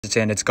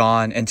and it's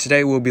gone, and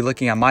today we'll be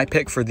looking at my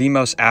pick for the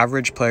most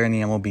average player in the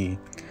MLB.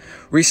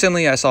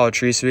 Recently, I saw a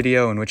Treese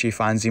video in which he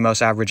finds the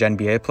most average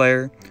NBA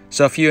player,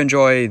 so if you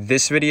enjoy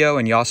this video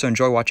and you also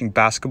enjoy watching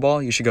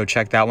basketball, you should go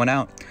check that one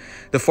out.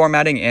 The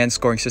formatting and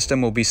scoring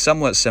system will be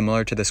somewhat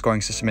similar to the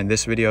scoring system in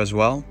this video as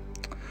well.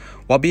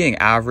 While being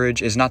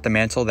average is not the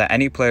mantle that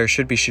any player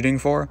should be shooting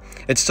for,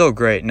 it's still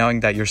great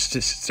knowing that you're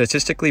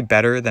statistically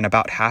better than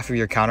about half of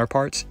your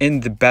counterparts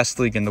in the best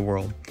league in the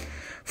world.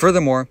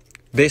 Furthermore,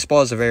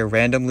 baseball is a very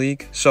random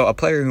league, so a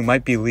player who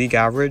might be league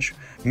average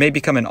may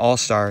become an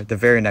all-star the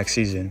very next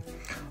season.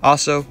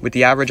 Also, with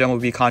the average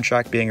MLB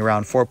contract being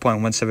around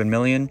 $4.17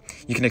 million,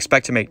 you can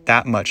expect to make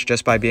that much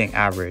just by being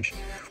average,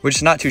 which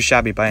is not too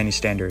shabby by any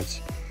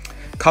standards.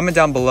 Comment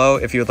down below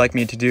if you would like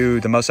me to do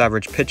the most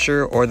average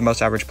pitcher or the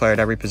most average player at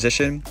every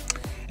position.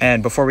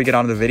 And before we get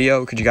on to the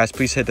video, could you guys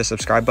please hit the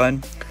subscribe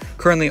button?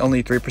 Currently,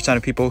 only 3%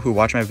 of people who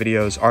watch my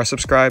videos are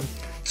subscribed,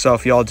 so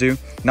if y'all do,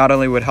 not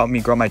only would help me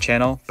grow my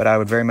channel, but I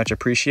would very much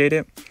appreciate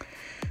it.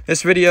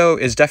 This video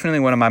is definitely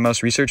one of my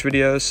most researched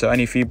videos, so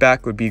any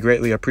feedback would be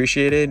greatly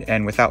appreciated,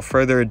 and without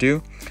further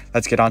ado,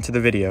 let's get on to the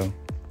video.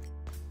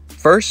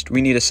 First,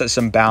 we need to set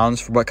some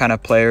bounds for what kind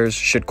of players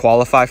should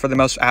qualify for the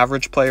most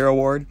average player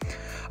award.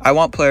 I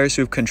want players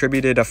who've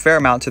contributed a fair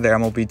amount to their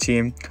MLB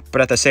team, but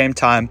at the same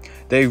time,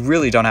 they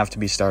really don't have to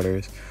be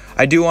starters.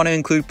 I do want to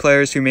include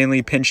players who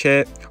mainly pinch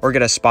hit or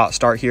get a spot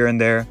start here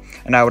and there,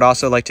 and I would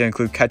also like to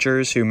include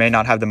catchers who may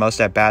not have the most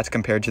at-bats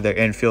compared to their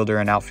infielder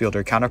and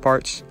outfielder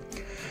counterparts.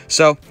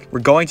 So,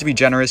 we're going to be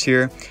generous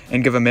here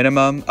and give a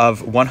minimum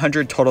of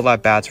 100 total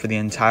at-bats for the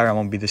entire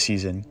MLB this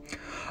season.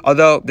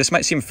 Although this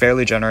might seem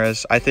fairly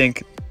generous, I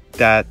think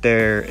that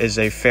there is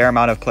a fair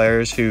amount of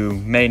players who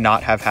may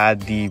not have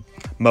had the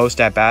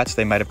most at-bats.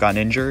 They might have gotten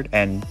injured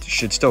and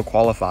should still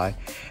qualify.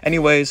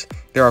 Anyways,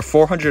 there are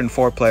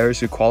 404 players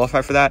who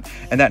qualify for that,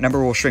 and that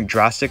number will shrink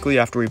drastically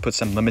after we put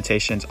some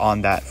limitations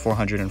on that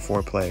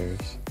 404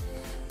 players.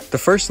 The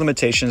first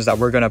limitations that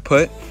we're going to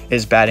put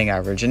is batting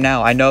average. And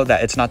now I know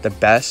that it's not the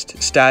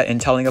best stat in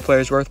telling a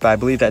player's worth, but I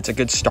believe that it's a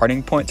good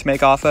starting point to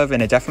make off of,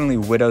 and it definitely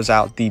widows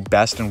out the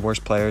best and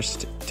worst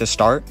players to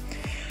start.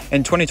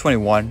 In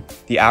 2021,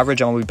 the average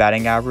MLB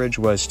batting average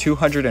was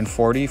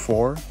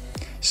 244.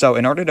 So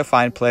in order to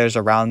find players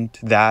around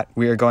that,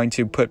 we are going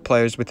to put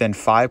players within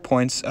 5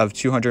 points of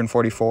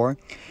 244,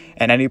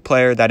 and any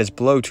player that is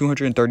below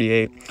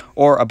 238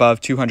 or above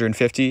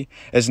 250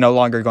 is no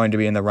longer going to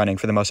be in the running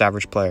for the most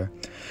average player.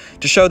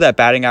 To show that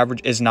batting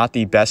average is not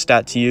the best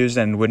stat to use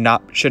and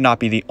should not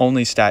be the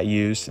only stat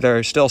used, there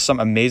are still some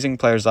amazing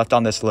players left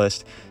on this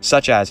list,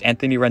 such as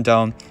Anthony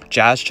Rendon,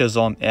 Jazz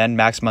Chisholm, and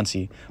Max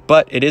Muncy,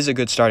 but it is a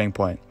good starting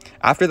point.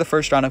 After the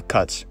first round of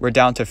cuts, we're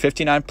down to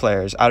 59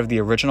 players out of the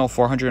original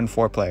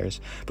 404 players,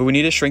 but we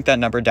need to shrink that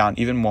number down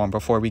even more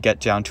before we get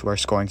down to our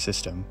scoring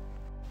system.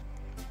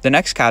 The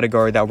next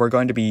category that we're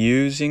going to be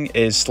using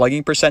is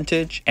slugging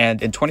percentage,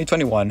 and in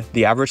 2021,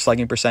 the average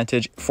slugging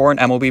percentage for an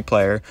MLB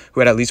player who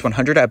had at least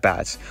 100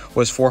 at-bats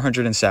was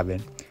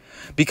 407.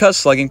 Because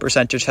slugging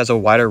percentage has a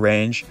wider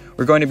range,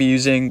 we're going to be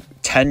using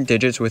 10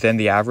 digits within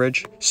the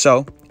average,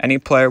 so any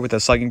player with a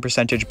slugging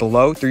percentage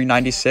below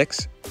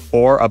 396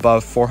 or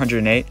above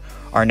 408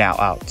 are now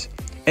out.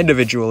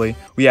 Individually,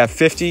 we have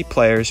 50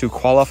 players who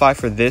qualify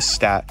for this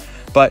stat,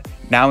 but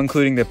now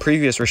including the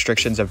previous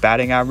restrictions of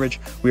batting average,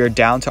 we are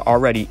down to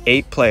already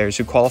 8 players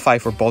who qualify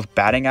for both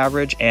batting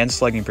average and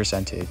slugging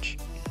percentage.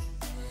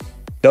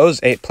 Those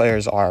 8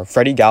 players are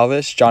Freddie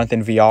Galvis,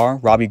 Jonathan Villar,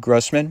 Robbie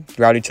Grossman,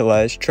 Rowdy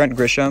Tellez, Trent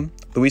Grisham,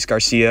 Luis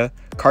Garcia,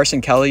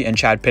 Carson Kelly, and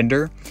Chad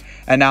Pinder.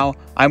 And now,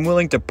 I'm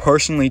willing to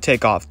personally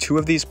take off 2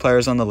 of these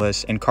players on the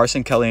list in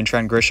Carson Kelly and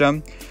Trent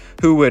Grisham,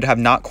 who would have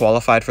not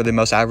qualified for the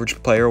most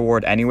average player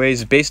award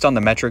anyways based on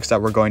the metrics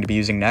that we're going to be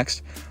using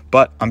next,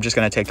 but I'm just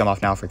going to take them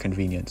off now for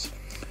convenience.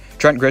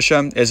 Trent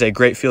Grisham is a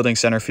great fielding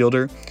center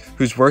fielder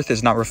whose worth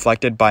is not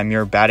reflected by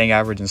mere batting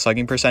average and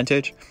slugging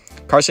percentage.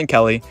 Carson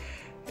Kelly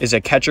is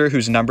a catcher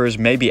whose numbers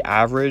may be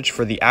average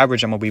for the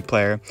average MLB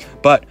player,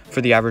 but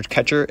for the average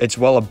catcher, it's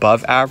well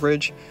above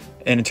average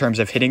in terms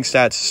of hitting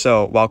stats.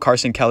 So while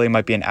Carson Kelly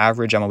might be an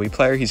average MLB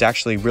player, he's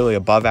actually really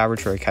above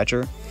average for a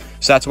catcher.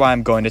 So that's why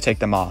I'm going to take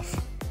them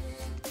off.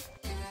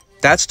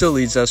 That still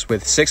leaves us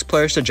with 6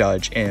 players to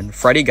judge in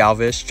Freddie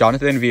Galvis,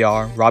 Jonathan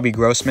Villar, Robbie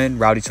Grossman,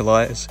 Rowdy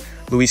Tellez,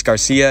 Luis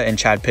Garcia, and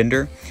Chad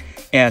Pinder.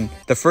 And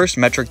the first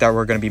metric that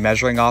we're going to be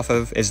measuring off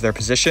of is their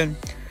position.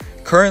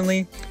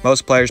 Currently,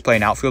 most players play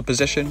an outfield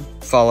position,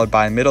 followed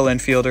by middle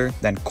infielder,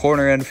 then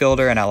corner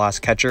infielder, and at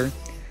last catcher.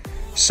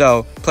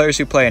 So, players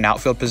who play an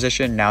outfield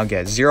position now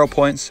get 0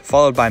 points,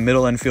 followed by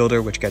middle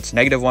infielder, which gets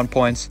 -1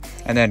 points,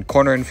 and then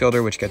corner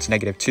infielder, which gets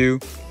 -2.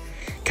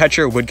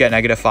 Catcher would get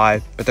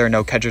 -5, but there are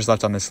no catchers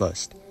left on this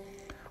list.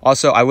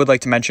 Also, I would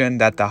like to mention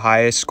that the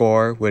highest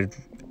score would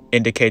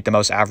indicate the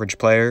most average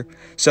player.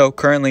 So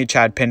currently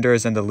Chad Pinder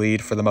is in the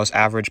lead for the most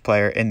average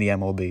player in the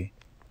MLB.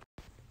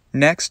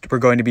 Next, we're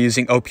going to be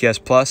using OPS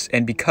plus,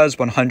 and because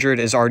 100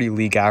 is already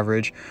league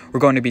average, we're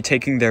going to be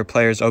taking their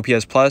player's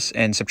OPS plus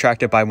and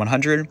subtract it by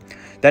 100,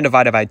 then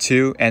divide it by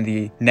 2, and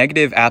the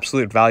negative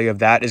absolute value of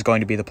that is going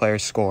to be the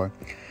player's score.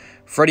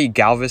 Freddie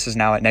Galvis is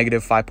now at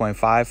negative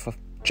 5.5.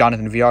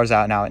 Jonathan VR is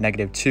out now at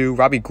negative 2.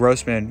 Robbie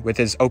Grossman, with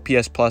his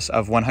OPS plus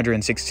of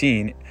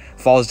 116,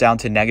 falls down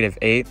to negative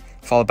 8,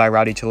 followed by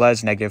Rowdy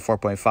Tellez, negative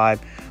 4.5.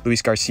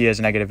 Luis Garcia is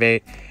negative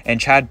 8. And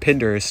Chad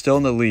Pinder is still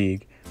in the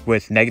league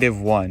with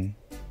negative 1.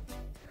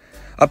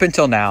 Up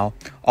until now,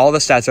 all the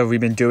stats that we've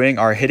been doing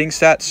are hitting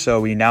stats, so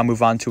we now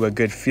move on to a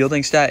good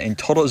fielding stat in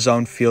total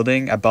zone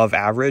fielding above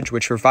average,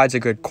 which provides a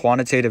good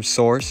quantitative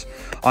source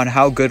on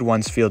how good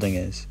one's fielding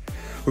is.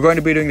 We're going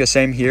to be doing the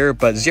same here,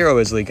 but 0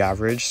 is league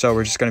average, so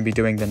we're just going to be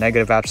doing the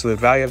negative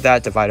absolute value of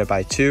that divided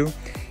by 2.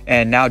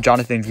 And now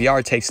Jonathan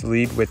VR takes the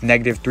lead with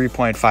negative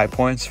 3.5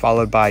 points,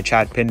 followed by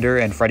Chad Pinder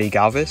and Freddie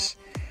Galvis.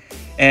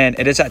 And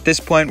it is at this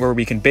point where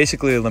we can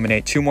basically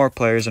eliminate 2 more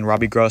players in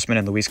Robbie Grossman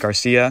and Luis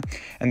Garcia,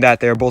 and that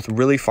they are both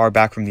really far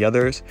back from the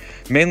others,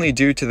 mainly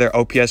due to their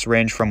OPS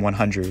range from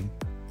 100.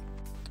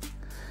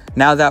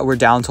 Now that we're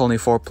down to only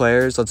 4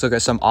 players, let's look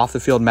at some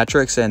off-the-field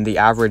metrics and the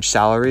average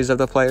salaries of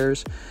the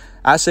players.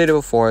 As stated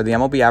before, the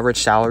MLB average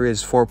salary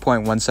is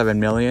 $4.17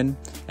 million,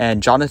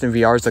 and Jonathan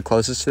VR is the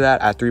closest to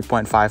that at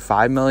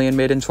 $3.55 million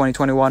made in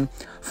 2021,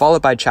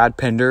 followed by Chad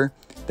Pinder,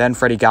 then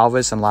Freddie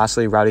Galvis, and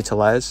lastly Rowdy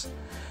Tellez.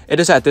 It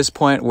is at this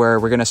point where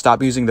we're going to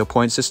stop using the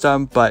point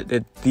system, but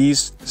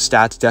these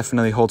stats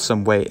definitely hold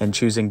some weight in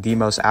choosing the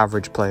most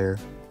average player.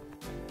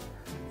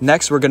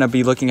 Next, we're going to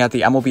be looking at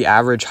the MLB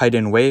average height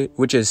and weight,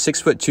 which is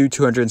 6'2",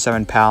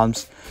 207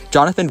 pounds.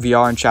 Jonathan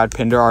VR and Chad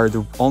Pinder are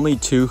the only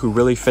 2 who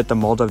really fit the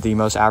mold of the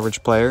most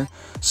average player.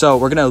 So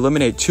we're going to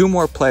eliminate 2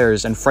 more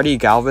players in Freddie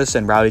Galvis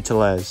and Rowdy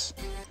Tellez.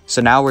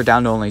 So now we're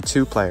down to only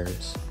 2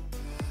 players.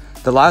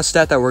 The last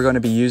stat that we're going to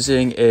be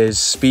using is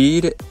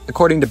speed.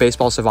 According to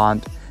Baseball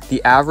Savant,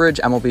 the average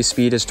MLB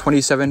speed is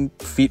 27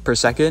 feet per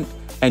second,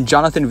 and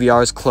Jonathan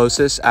VR is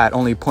closest at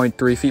only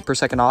 0.3 feet per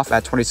second off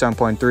at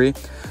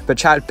 27.3, but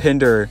Chad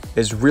Pinder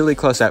is really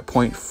close at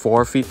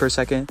 0.4 feet per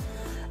second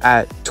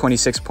at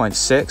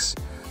 26.6.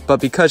 But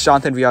because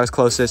Jonathan VR is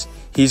closest,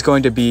 he's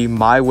going to be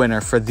my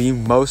winner for the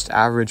most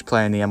average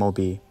player in the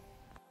MLB.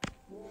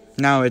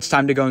 Now it's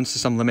time to go into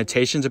some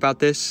limitations about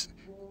this.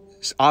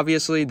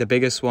 Obviously, the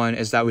biggest one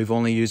is that we've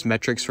only used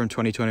metrics from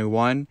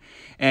 2021,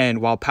 and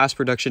while past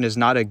production is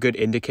not a good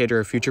indicator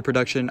of future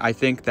production, I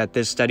think that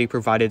this study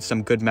provided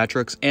some good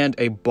metrics and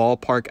a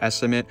ballpark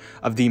estimate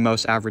of the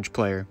most average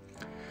player.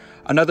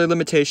 Another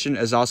limitation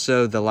is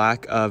also the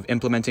lack of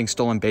implementing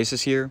stolen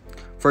bases here.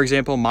 For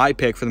example, my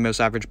pick for the most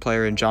average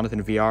player in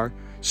Jonathan VR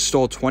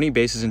stole 20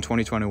 bases in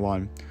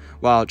 2021,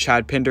 while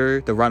Chad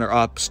Pinder, the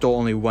runner-up, stole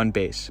only 1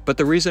 base. But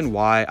the reason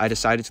why I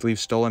decided to leave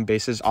stolen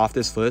bases off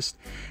this list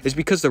is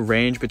because the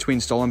range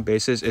between stolen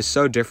bases is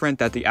so different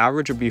that the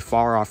average would be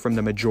far off from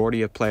the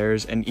majority of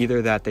players, and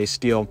either that they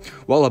steal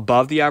well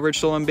above the average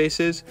stolen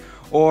bases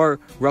or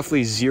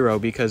roughly 0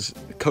 because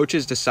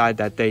coaches decide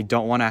that they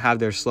don't want to have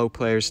their slow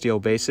players steal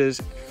bases,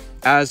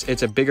 as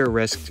it's a bigger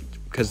risk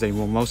because they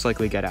will most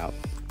likely get out.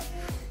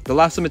 The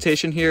last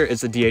limitation here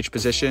is the DH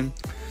position.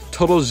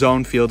 Total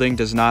zone fielding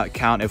does not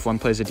count if one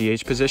plays a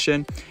DH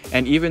position,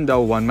 and even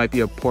though one might be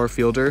a poor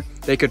fielder,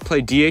 they could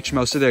play DH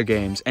most of their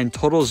games, and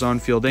total zone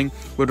fielding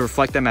would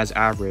reflect them as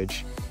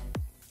average.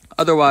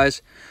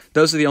 Otherwise,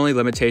 those are the only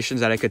limitations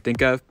that I could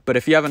think of, but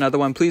if you have another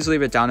one, please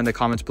leave it down in the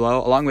comments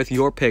below, along with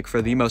your pick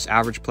for the most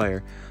average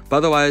player. But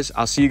otherwise,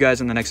 I'll see you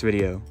guys in the next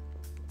video.